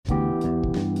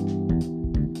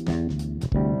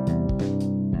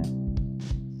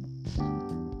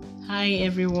Hi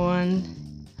everyone,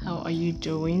 how are you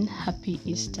doing? Happy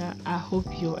Easter. I hope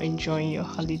you're enjoying your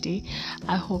holiday.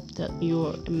 I hope that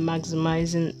you're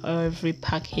maximizing every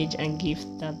package and gift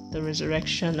that the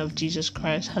resurrection of Jesus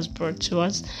Christ has brought to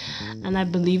us. And I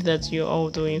believe that you're all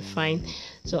doing fine.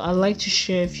 So I'd like to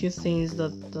share a few things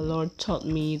that the Lord taught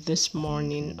me this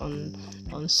morning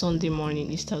on Sunday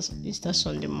morning, Easter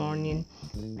Sunday morning,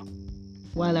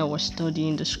 while I was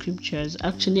studying the scriptures.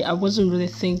 Actually, I wasn't really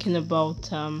thinking about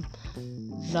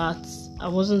that. I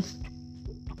wasn't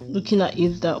looking at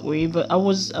it that way, but I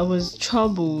was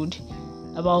troubled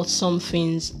about some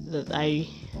things that I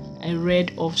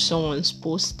read of someone's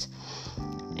post,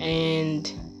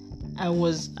 and I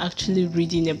was actually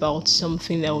reading about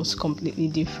something that was completely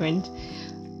different.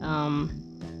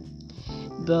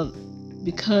 But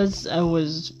because I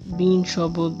was being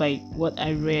troubled by what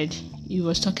I read, he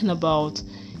was talking about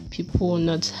people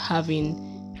not having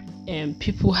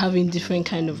people having different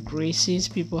kind of graces,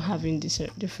 people having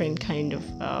different kind of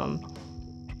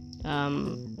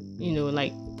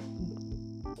like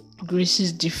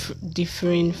graces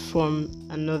differing from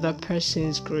another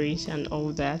person's grace and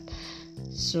all that.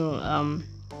 So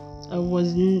I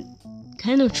was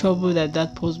kind of troubled at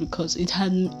that post because it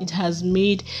has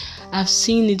made, I've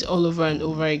seen it all over and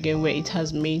over again, where it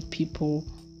has made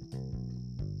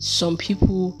some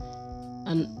people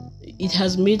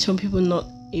not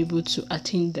able to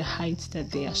attain the heights that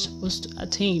they are supposed to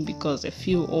attain, because they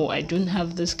feel, I don't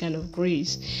have this kind of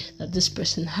grace that this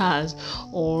person has.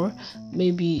 Or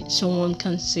maybe someone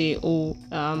can say,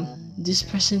 this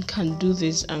person can do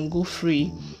this and go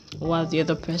free, while the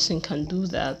other person can do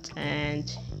that,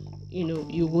 and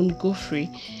you won't go free.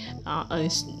 And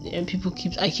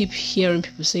I keep hearing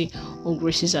people say,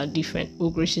 graces are different,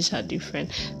 but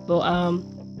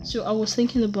so I was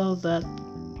thinking about that.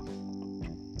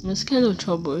 I was kind of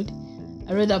troubled.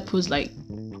 I read that post like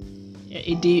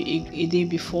a day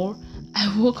before. I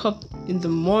woke up in the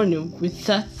morning with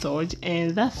that thought,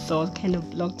 and that thought kind of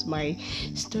blocked my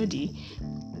study.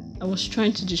 I was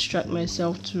trying to distract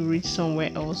myself to read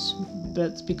somewhere else,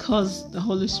 but because the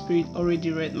Holy Spirit already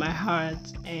read my heart,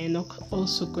 and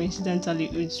also coincidentally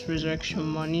it's resurrection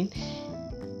morning,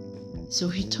 so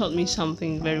he taught me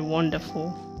something very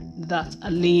wonderful that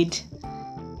allayed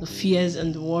the fears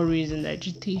and the worries and the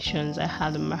agitations I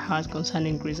had in my heart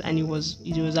concerning grace. And it was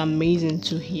amazing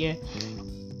to hear,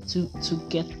 to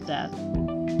get that.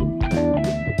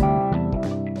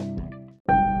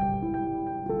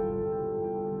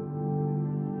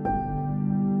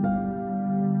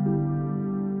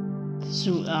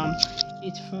 So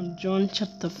it's from John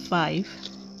chapter 5,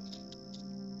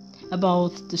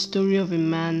 about the story of a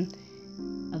man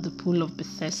at the pool of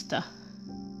Bethesda.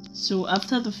 So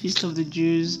after the feast of the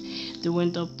Jews, they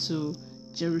went up to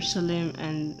Jerusalem,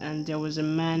 and there was a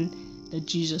man that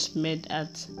Jesus met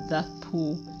at that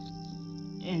pool,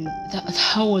 and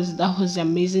that was the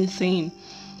amazing thing,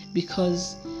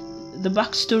 because the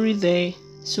backstory there.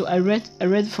 So I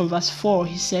read from verse 4.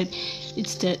 He said, it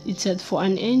said, for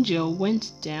an angel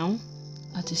went down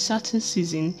at a certain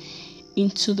season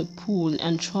into the pool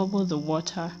and troubled the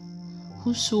water.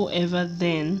 Whosoever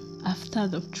then, after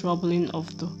the troubling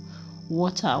of the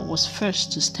water, was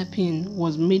first to step in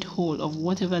was made whole of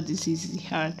whatever disease he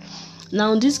had.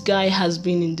 Now this guy has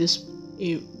been in this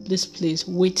place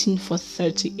waiting for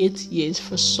 38 years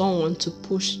for someone to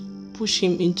push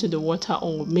him into the water,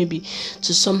 or maybe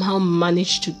to somehow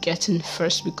manage to get in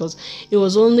first, because it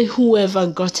was only whoever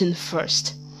got in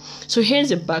first. So here's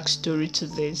a backstory to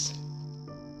this.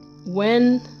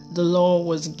 When the law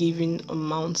was given on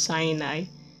Mount Sinai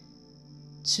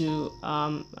to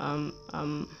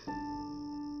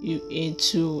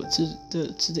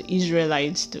the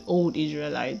Israelites, the old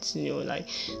Israelites,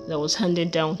 that was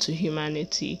handed down to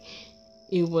humanity,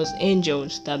 it was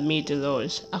angels that made the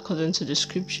laws according to the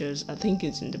scriptures. I think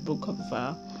it's in the book of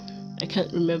I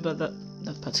can't remember that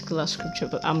particular scripture,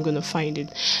 but I'm gonna find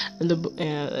it. And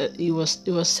it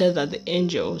was said that the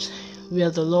angels were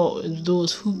the law,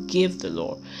 those who gave the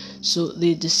law. So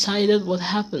they decided what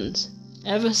happens.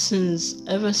 Ever since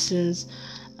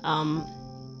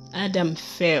Adam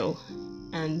fell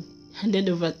and handed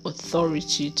over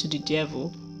authority to the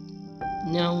devil,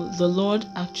 now the Lord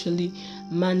actually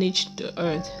managed the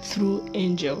earth through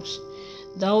angels.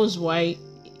 That was why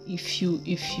if you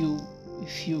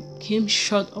came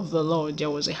short of the law, there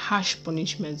was a harsh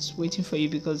punishment waiting for you,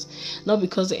 because not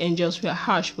because the angels were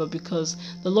harsh, but because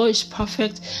the law is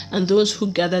perfect, and those who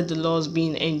gathered the laws,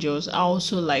 being angels, are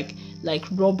also like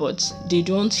robots. They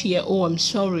don't hear, I'm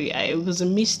sorry, it was a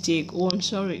mistake, I'm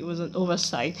sorry, it was an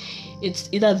oversight. It's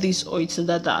either this or it's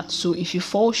either that. So if you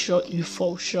fall short, you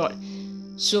fall short.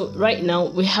 So right now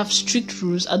we have strict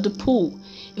rules at the pool.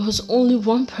 It was only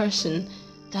one person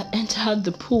that entered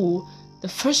the pool. The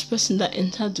first person that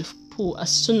entered the pool, as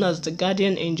soon as the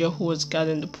guardian angel who was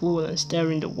guarding the pool and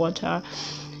stirring the water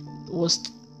was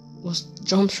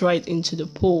jumped right into the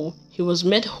pool, he was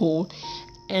made whole.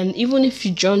 And even if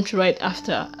you jumped right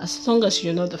after, as long as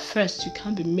you're not the first, you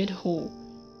can't be made whole.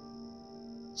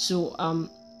 So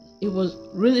it was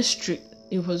really strict.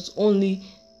 It was only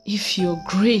if your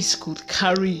grace could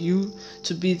carry you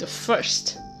to be the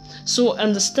first. So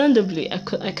understandably, I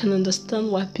can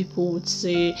understand why people would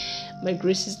say my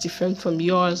grace is different from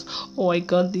yours. Oh, I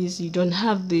got this, you don't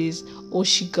have this. Oh,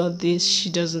 she got this, she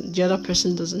doesn't. The other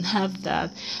person doesn't have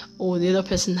that. Oh, the other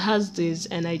person has this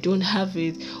and I don't have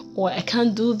it. Or I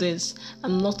can't do this.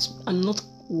 I'm not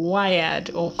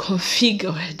wired or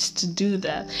configured to do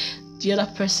that. The other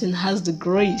person has the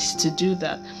grace to do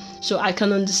that. So I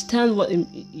can understand what it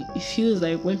feels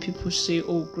like when people say,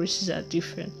 oh, graces are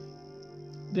different.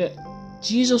 But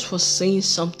Jesus was saying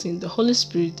something. The Holy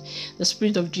Spirit, the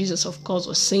Spirit of Jesus, of course,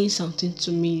 was saying something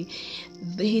to me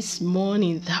this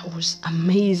morning that was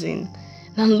amazing.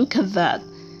 Now look at that.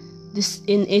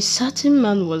 In a certain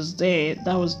man was there,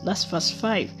 that's verse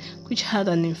 5, which had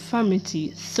an infirmity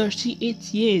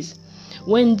 38 years.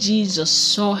 When Jesus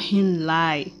saw him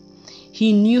lie,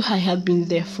 he knew I had been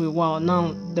there for a while.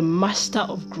 Now the Master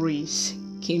of Grace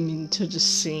came into the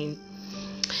scene.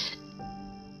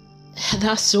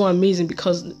 That's so amazing,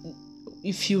 because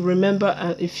if you remember,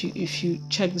 if you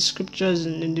check the scriptures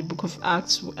in the book of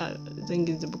Acts, I think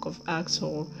it's the book of Acts,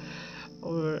 or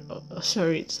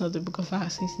sorry, it's not the book of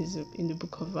Acts. It's in the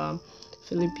book of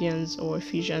Philippians or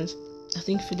Ephesians. I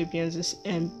think Philippians is.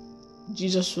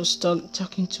 Jesus was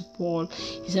talking to Paul.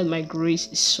 He said, "My grace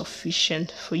is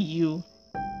sufficient for you,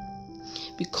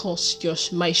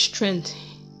 because my strength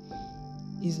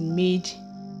is made."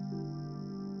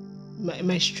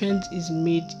 My strength is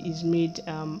made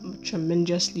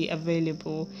tremendously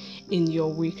available in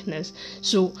your weakness.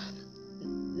 So,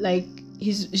 like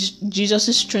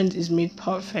Jesus' strength is made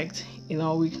perfect in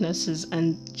our weaknesses.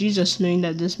 And Jesus, knowing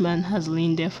that this man has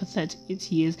lain there for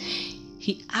 38 years,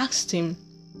 he asked him,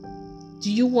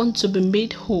 "Do you want to be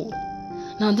made whole?"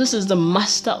 Now, this is the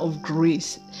Master of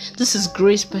Grace. This is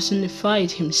grace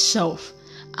personified himself,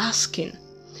 asking,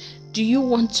 "Do you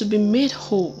want to be made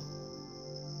whole?"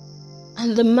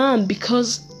 And the man,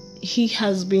 because he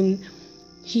has been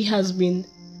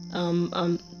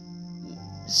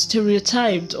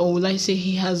stereotyped, or will I say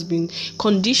he has been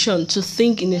conditioned to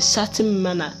think in a certain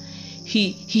manner.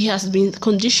 He has been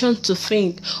conditioned to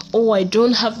think, oh, I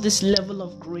don't have this level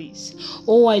of grace.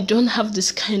 Oh, I don't have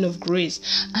this kind of grace.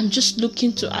 I'm just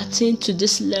looking to attain to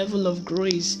this level of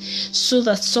grace so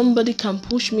that somebody can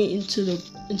push me into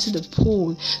the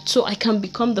pool, so I can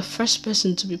become the first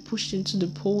person to be pushed into the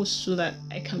pool so that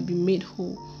I can be made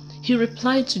whole. He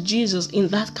replied to Jesus in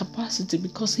that capacity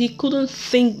because he couldn't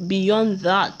think beyond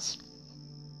that.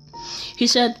 He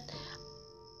said,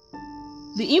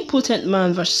 the impotent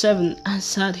man, verse 7,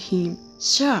 answered him,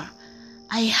 "Sir,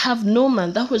 I have no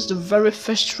man." That was the very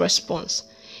first response.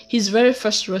 His very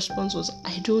first response was,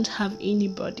 "I don't have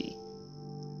anybody.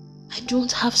 I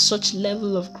don't have such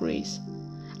level of grace.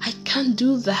 I can't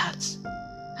do that.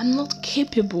 I'm not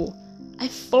capable. I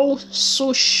fall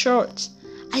so short.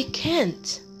 I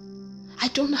can't. I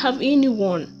don't have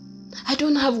anyone. I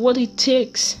don't have what it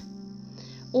takes.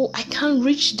 Oh, I can't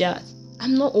reach that.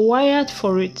 I'm not wired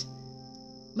for it.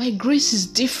 My grace is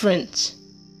different.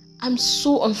 I'm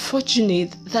so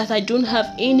unfortunate that I don't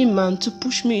have any man to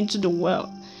push me into the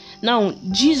well." Now,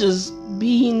 Jesus,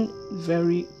 being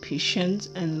very patient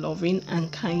and loving and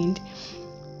kind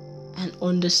and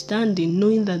understanding,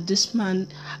 knowing that this man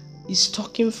is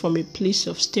talking from a place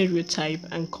of stereotype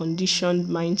and conditioned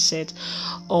mindset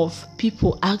of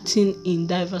people acting in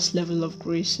diverse level of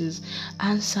graces,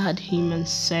 answered him and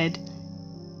said,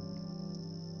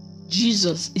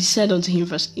 Jesus, he said unto him,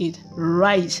 verse 8,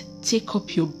 "Rise, take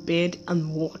up your bed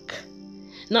and walk."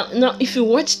 Now, if you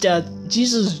watch that,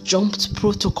 Jesus jumped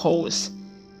protocols.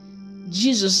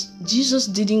 Jesus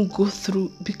didn't go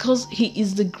through, because he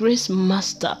is the grace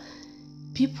master.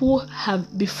 People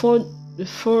have before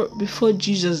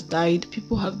Jesus died,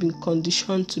 people have been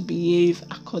conditioned to behave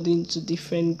according to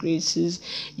different graces.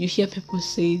 You hear people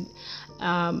say,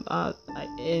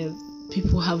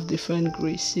 people have different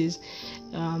graces.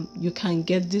 You can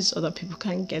get this, other people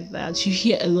can't get that. You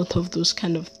hear a lot of those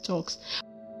kind of talks.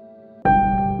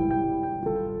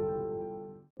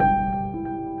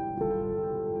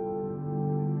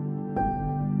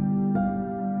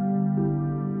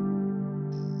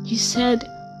 He said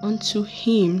unto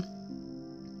him,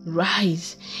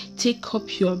 Rise, take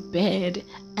up your bed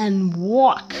and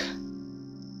walk.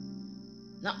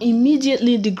 Now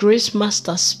immediately the grace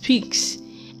master speaks.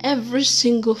 Every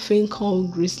single thing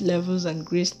called grace levels and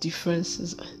grace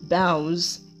differences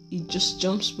bows. It just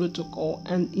jumps protocol,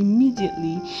 and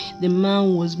immediately the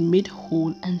man was made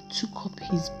whole and took up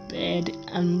his bed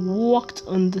and walked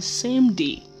on the same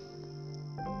day.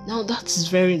 Now that's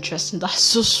very interesting. That's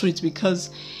so sweet,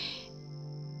 because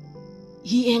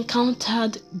he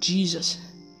encountered Jesus.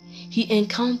 He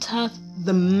encountered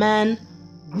the man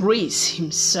Grace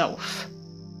himself.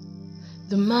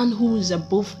 The man who is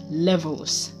above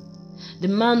levels. The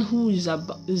man who is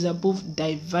above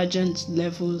divergent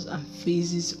levels and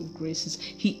phases of graces.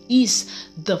 He is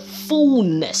the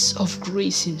fullness of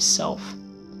grace himself.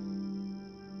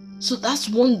 So that's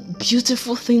one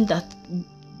beautiful thing that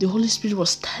the Holy Spirit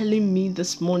was telling me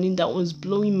this morning that was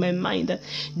blowing my mind, that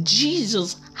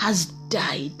Jesus has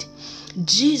died.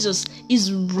 Jesus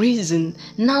is risen.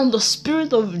 Now the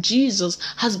Spirit of Jesus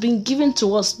has been given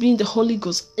to us, being the Holy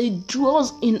Ghost. It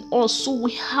dwells in us, so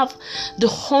we have the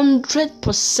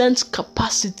 100%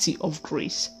 capacity of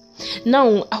grace.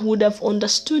 Now, I would have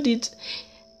understood it.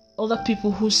 Other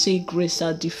people who say grace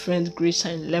are different, grace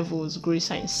are in levels,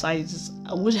 grace are in sizes,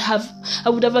 I would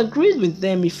have agreed with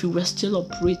them if we were still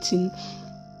operating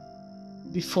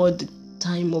before the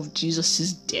time of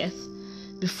Jesus' death,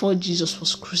 before Jesus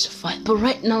was crucified. But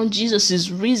right now, Jesus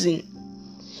is risen.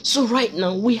 So right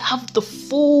now, we have the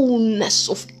fullness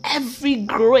of every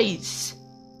grace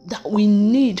that we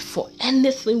need for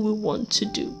anything we want to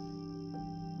do.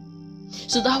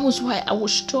 So that was why I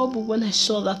was troubled when I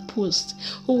saw that post.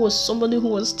 Who was somebody who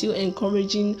was still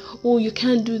encouraging, oh, you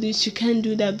can't do this, you can't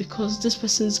do that, because this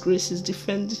person's grace is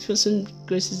different, this person's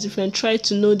grace is different. Try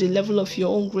to know the level of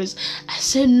your own grace. I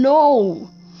said, no,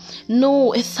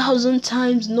 1,000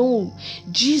 times no.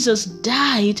 Jesus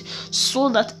died so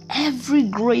that every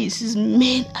grace is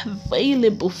made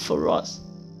available for us.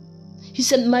 He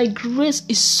said, my grace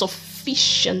is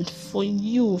sufficient for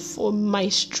you, for my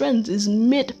strength is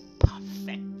made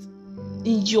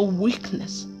in your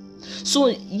weakness. So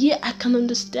yeah, I can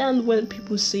understand when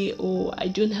people say, oh, I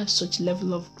don't have such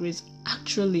level of grace.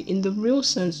 Actually, in the real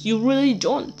sense, you really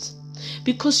don't,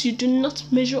 because you do not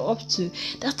measure up to.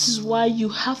 That is why you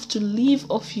have to live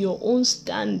off your own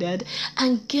standard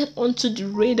and get onto the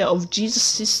radar of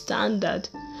Jesus' standard,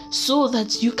 so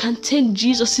that you can take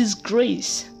Jesus'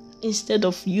 grace instead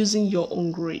of using your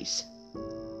own grace.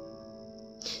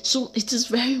 So it is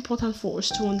very important for us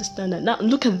to understand that. Now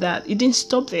look at that. It didn't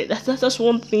stop there. That's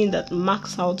one thing that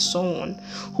marks out someone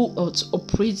who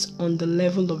operates on the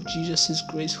level of Jesus'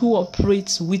 grace, who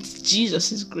operates with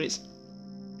Jesus' grace.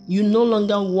 You no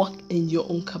longer walk in your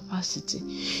own capacity.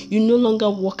 You no longer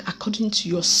walk according to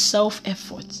your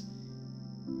self-effort.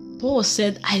 Paul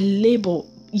said, I labor,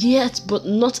 yet but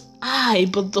not I,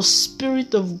 but the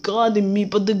Spirit of God in me,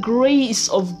 but the grace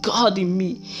of God in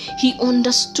me. He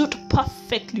understood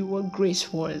perfectly what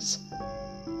grace was.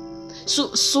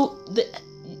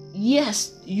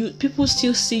 Yes, people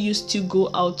still see you still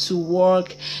go out to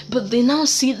work, but they now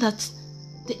see that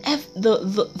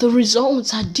the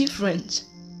results are different.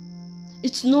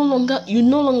 It's no longer, you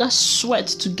no longer sweat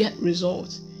to get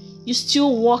results. You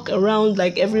still walk around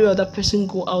like every other person,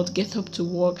 go out, get up to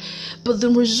work, but the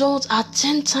results are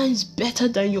 10 times better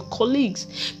than your colleagues,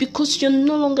 because you're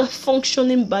no longer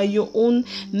functioning by your own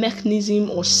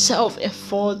mechanism or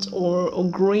self-effort or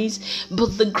grace,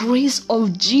 but the grace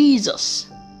of Jesus.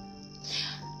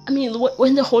 I mean,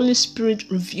 when the Holy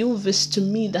Spirit revealed this to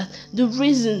me, that the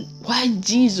reason why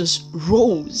Jesus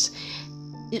rose,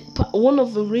 one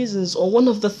of the reasons, or one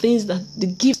of the things, that the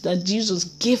gift that Jesus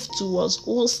gave to us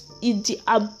was the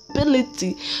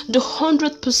ability, the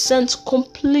 100%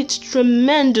 complete,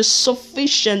 tremendous,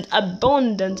 sufficient,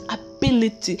 abundant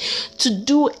ability to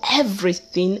do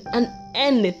everything and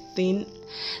anything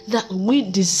that we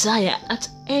desire at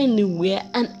anywhere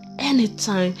and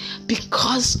anytime,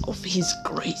 because of His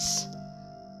grace.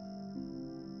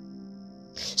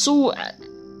 So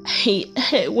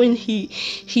when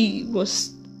he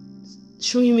was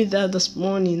showing me that this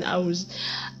morning, I was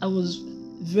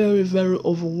very, very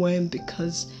overwhelmed,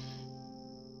 because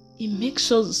it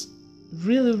makes us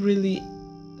really, really,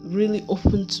 really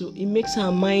open to, it makes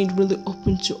our mind really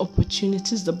open to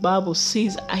opportunities. The Bible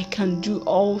says, I can do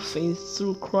all things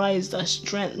through Christ that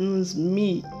strengthens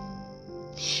me.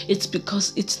 It's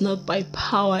because it's not by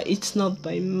power, it's not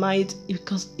by might,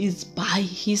 because it's by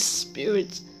His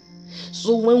Spirit.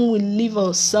 So when we leave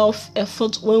our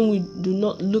self-effort, when we do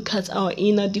not look at our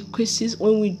inadequacies,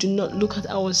 when we do not look at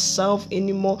ourselves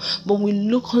anymore, but we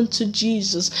look unto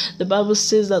Jesus, the Bible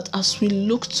says that as we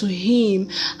look to him,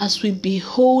 as we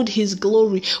behold his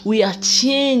glory, we are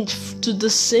changed to the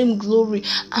same glory,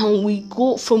 and we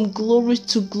go from glory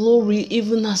to glory,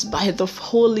 even as by the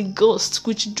Holy Ghost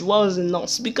which dwells in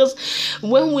us. Because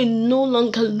when we no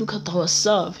longer look at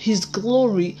ourselves, his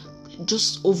glory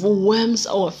just overwhelms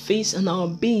our face and our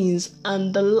beings,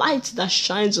 and the light that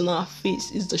shines on our face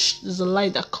is the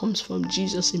light that comes from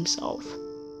Jesus himself.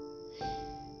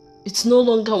 It's no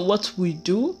longer what we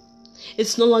do,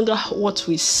 it's no longer what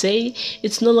we say,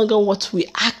 it's no longer what we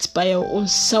act by our own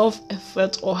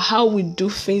self-effort or how we do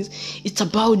things. It's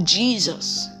about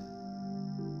Jesus.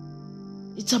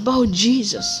 It's about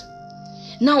Jesus.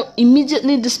 Now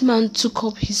immediately this man took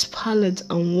up his pallet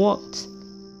and walked.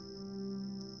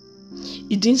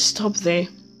 He didn't stop there.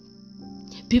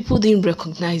 People didn't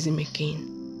recognize him again.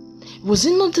 Was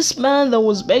it not this man that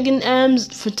was begging alms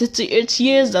for 38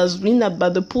 years, that's been by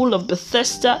the pool of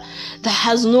Bethesda, that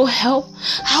has no help?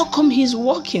 How come he's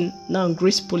walking? Now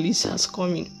Grace Police has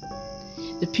come in.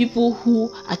 The people who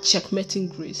are checkmating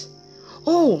Grace.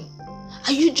 Oh,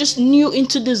 are you just new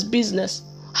into this business?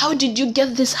 How did you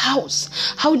get this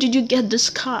house? How did you get this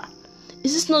car?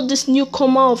 Is this not this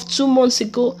newcomer of 2 months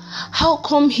ago? How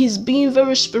come he's being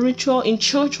very spiritual in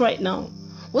church right now?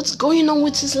 What's going on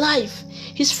with his life?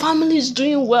 His family is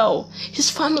doing well. His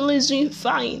family is doing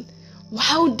fine.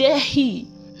 How dare he?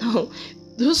 Now,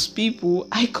 those people,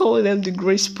 I call them the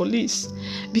Grace Police,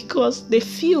 because they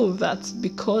feel that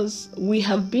because we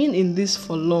have been in this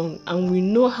for long and we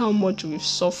know how much we've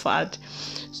suffered,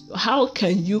 how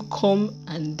can you come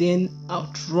and then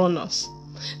outrun us?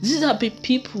 These are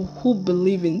people who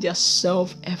believe in their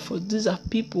self-effort. These are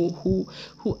people who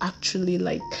actually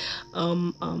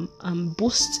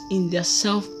boast in their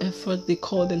self-effort. They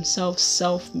call themselves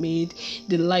self-made.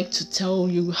 They like to tell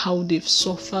you how they've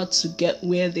suffered to get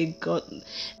where they got.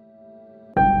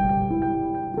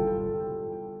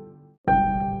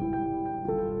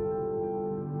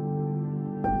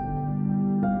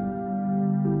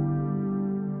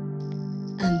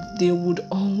 They would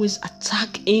always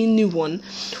attack anyone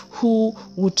who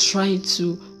would try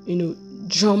to,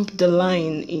 jump the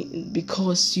line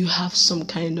because you have some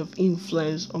kind of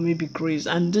influence or maybe grace.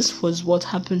 And this was what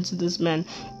happened to this man.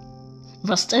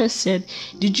 Verse 10 said,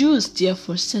 the Jews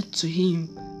therefore said to him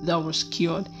that was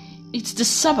cured, it's the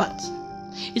Sabbath.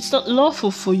 It's not lawful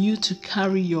for you to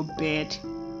carry your bed.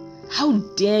 How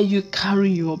dare you carry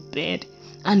your bed?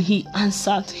 And he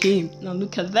answered him. Now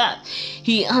look at that.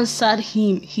 He answered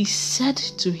him. He said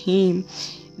to him,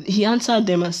 he answered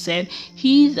them and said,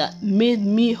 he that made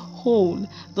me whole,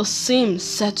 the same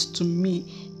said to me,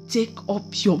 take up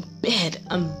your bed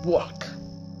and walk.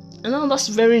 And now that's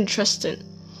very interesting.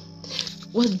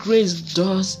 What grace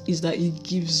does is that it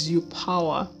gives you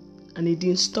power, and it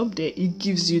didn't stop there. It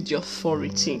gives you the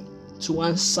authority to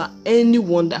answer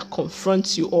anyone that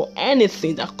confronts you or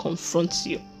anything that confronts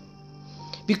you.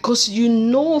 Because you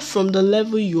know from the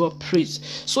level you operate.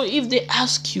 So if they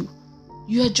ask you,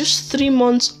 you are just 3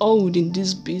 months old in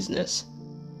this business,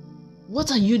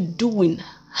 what are you doing?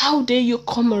 How dare you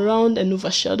come around and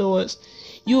overshadow us?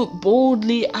 You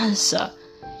boldly answer,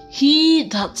 he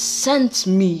that sent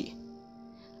me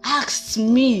asked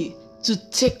me to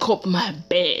take up my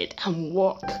bed and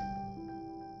walk.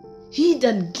 He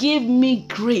that gave me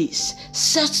grace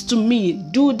says to me,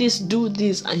 do this,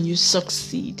 and you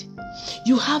succeed.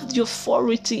 You have the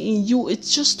authority in you.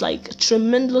 It's just like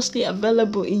tremendously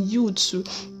available in you to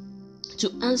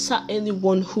answer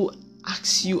anyone who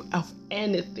asks you of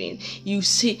anything. You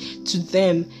say to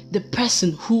them, the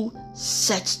person who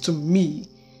said to me,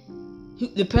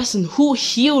 the person who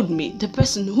healed me, the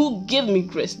person who gave me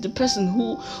grace, the person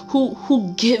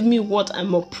who gave me what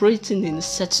I'm operating in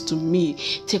said to me,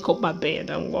 take up my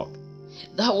bed and walk.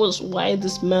 That was why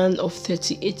this man of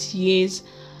 38 years,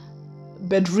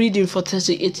 bedridden for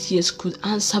 38 years, could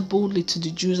answer boldly to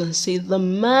the Jews and say, the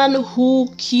man who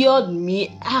cured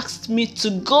me asked me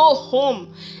to go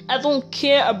home. I don't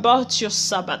care about your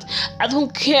Sabbath. I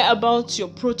don't care about your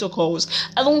protocols.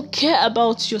 I don't care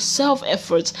about your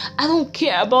self-efforts. I don't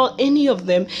care about any of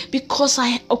them, because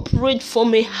I operate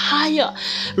from a higher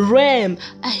realm,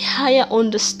 a higher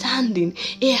understanding,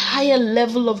 a higher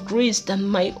level of grace than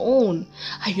my own.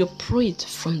 I operate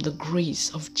from the grace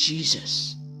of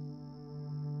Jesus.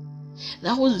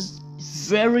 That was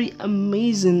very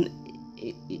amazing.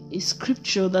 A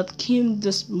scripture that came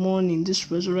this morning,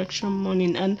 this resurrection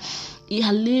morning, and it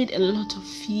allayed a lot of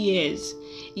fears.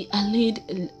 It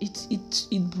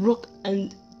broke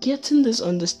and getting this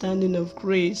understanding of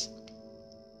grace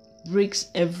breaks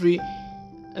every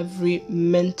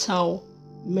mental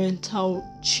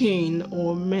chain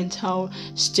or mental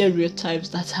stereotypes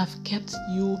that have kept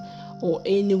you or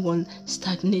anyone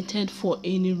stagnated for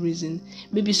any reason.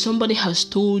 Maybe somebody has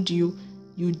told you,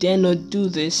 you dare not do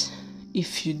this.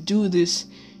 If you do this,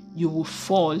 you will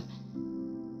fall.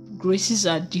 Graces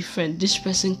are different. This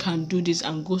person can do this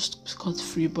and go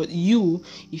scot-free, but you,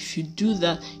 if you do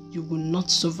that, you will not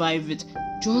survive it.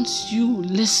 Don't you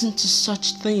listen to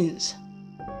such things.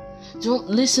 Don't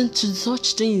listen to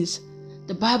such things.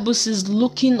 The Bible says,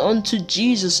 looking unto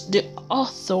Jesus, the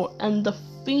author and the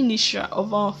finisher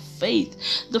of our faith,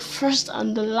 the first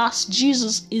and the last.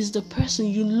 Jesus is the person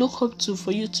you look up to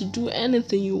for you to do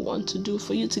anything you want to do,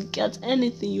 for you to get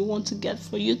anything you want to get,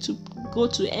 for you to go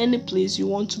to any place you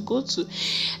want to go to.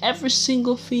 Every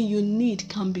single thing you need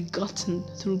can be gotten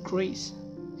through grace.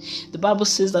 The Bible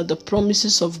says that the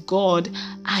promises of God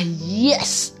are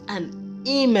yes and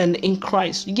amen in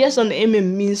Christ. Yes and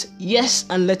amen means yes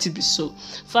and let it be so.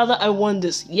 Father, I want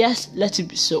this. Yes, let it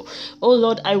be so. Oh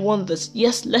Lord, I want this.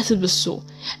 Yes, let it be so.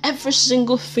 Every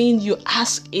single thing you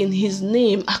ask in His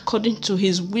name according to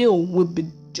His will be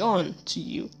done to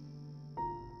you.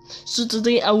 So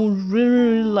today I would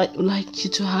really like you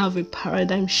to have a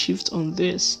paradigm shift on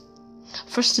this.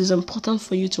 First, it's important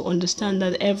for you to understand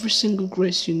that every single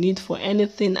grace you need for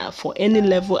anything, for any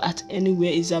level, at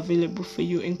anywhere, is available for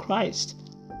you in Christ.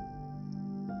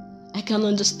 I can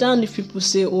understand if people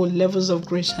say, oh, levels of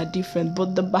grace are different,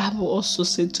 but the Bible also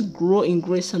said to grow in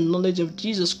grace and knowledge of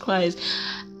Jesus Christ.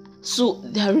 So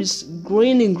there is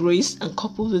growing in grace and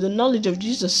coupled with the knowledge of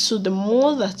Jesus. So the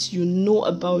more that you know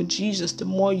about Jesus, the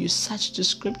more you search the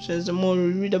scriptures, the more you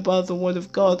read about the Word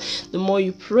of God, the more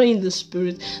you pray in the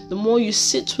Spirit, the more you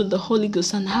sit with the Holy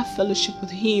Ghost and have fellowship with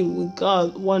Him, with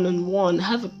God, one-on-one,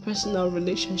 have a personal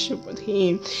relationship with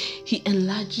Him. He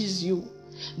enlarges you.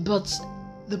 But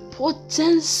the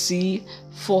potency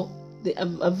for the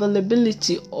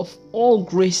availability of all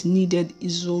grace needed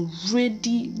is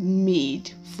already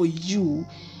made for you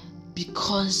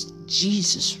because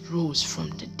Jesus rose from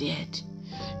the dead.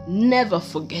 Never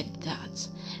forget that.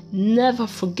 Never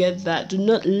forget that. Do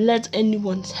not let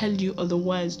anyone tell you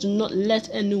otherwise. Do not let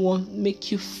anyone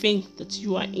make you think that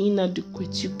you are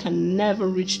inadequate. You can never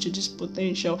reach to this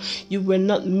potential. You were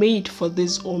not made for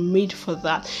this or made for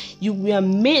that. You were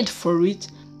made for it,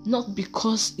 not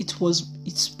because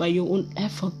it's by your own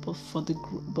effort,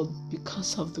 but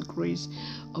because of the grace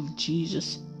of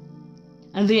Jesus.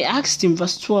 And they asked him,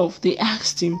 verse 12, they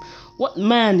asked him, what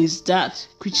man is that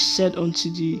which said unto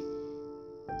thee,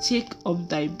 take up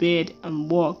thy bed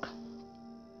and walk?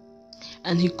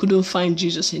 And he couldn't find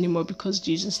Jesus anymore because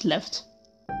Jesus left.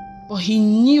 But he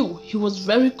knew, he was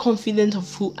very confident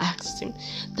of who asked him.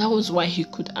 That was why he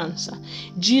could answer.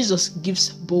 Jesus gives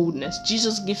boldness.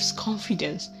 Jesus gives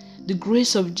confidence. The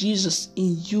grace of Jesus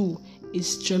in you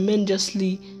is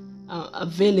tremendously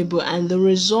available, and the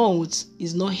result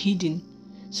is not hidden.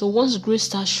 So once grace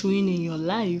starts showing in your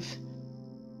life,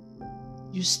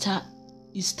 once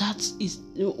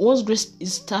grace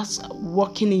starts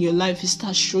working in your life, it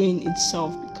starts showing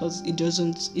itself because it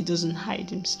doesn't hide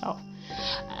himself.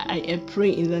 I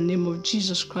pray in the name of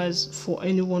Jesus Christ for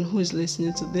anyone who is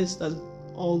listening to this that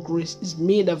all grace is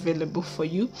made available for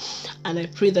you, and I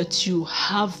pray that you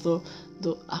have the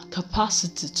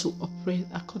capacity to operate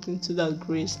according to that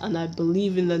grace. And I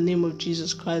believe in the name of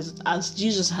Jesus Christ, as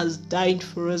Jesus has died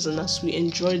for us and as we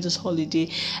enjoy this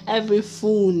holiday, every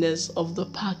fullness of the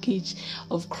package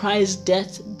of Christ's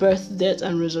death, birth, death,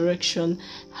 and resurrection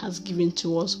has given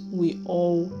to us. We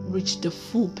all reach the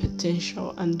full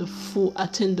potential and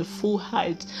attain the full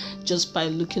height just by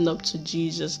looking up to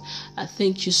Jesus. I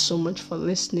thank you so much for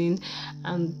listening,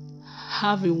 and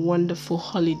have a wonderful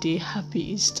holiday.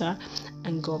 Happy Easter,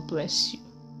 and God bless you.